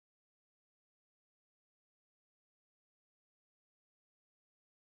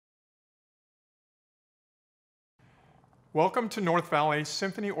Welcome to North Valley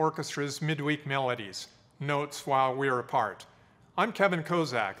Symphony Orchestra's Midweek Melodies, Notes While We're Apart. I'm Kevin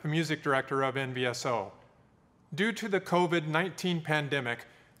Kozak, the music director of NVSO. Due to the COVID-19 pandemic,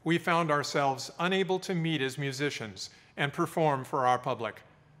 we found ourselves unable to meet as musicians and perform for our public.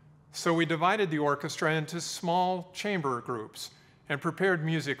 So we divided the orchestra into small chamber groups and prepared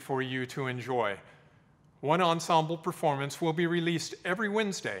music for you to enjoy. One ensemble performance will be released every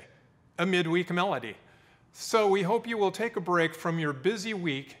Wednesday, a midweek melody. So we hope you will take a break from your busy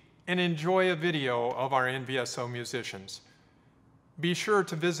week and enjoy a video of our NVSO musicians. Be sure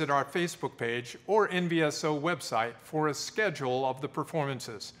to visit our Facebook page or NVSO website for a schedule of the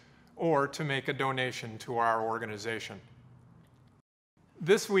performances or to make a donation to our organization.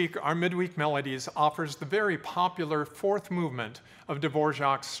 This week, our Midweek Melodies offers the very popular fourth movement of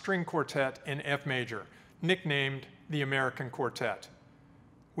Dvořák's string quartet in F major, nicknamed the American Quartet.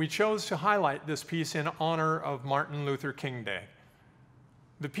 We chose to highlight this piece in honor of Martin Luther King Day.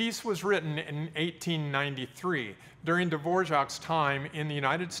 The piece was written in 1893 during Dvořák's time in the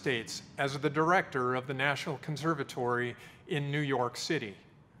United States as the director of the National Conservatory in New York City.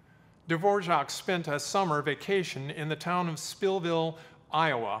 Dvořák spent a summer vacation in the town of Spillville,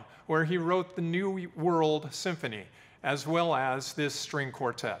 Iowa, where he wrote the New World Symphony, as well as this string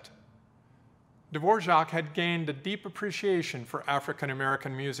quartet. Dvořák had gained a deep appreciation for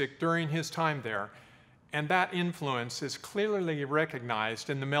African-American music during his time there, and that influence is clearly recognized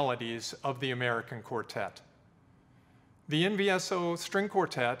in the melodies of the American Quartet. The NVSO String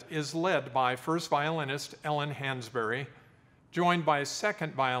Quartet is led by first violinist Ellen Hansberry, joined by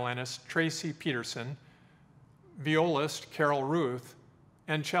second violinist Tracy Peterson, violist Carol Ruth,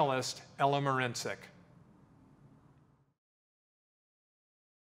 and cellist Ella Marincic.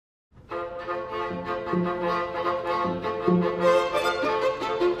 Thank you.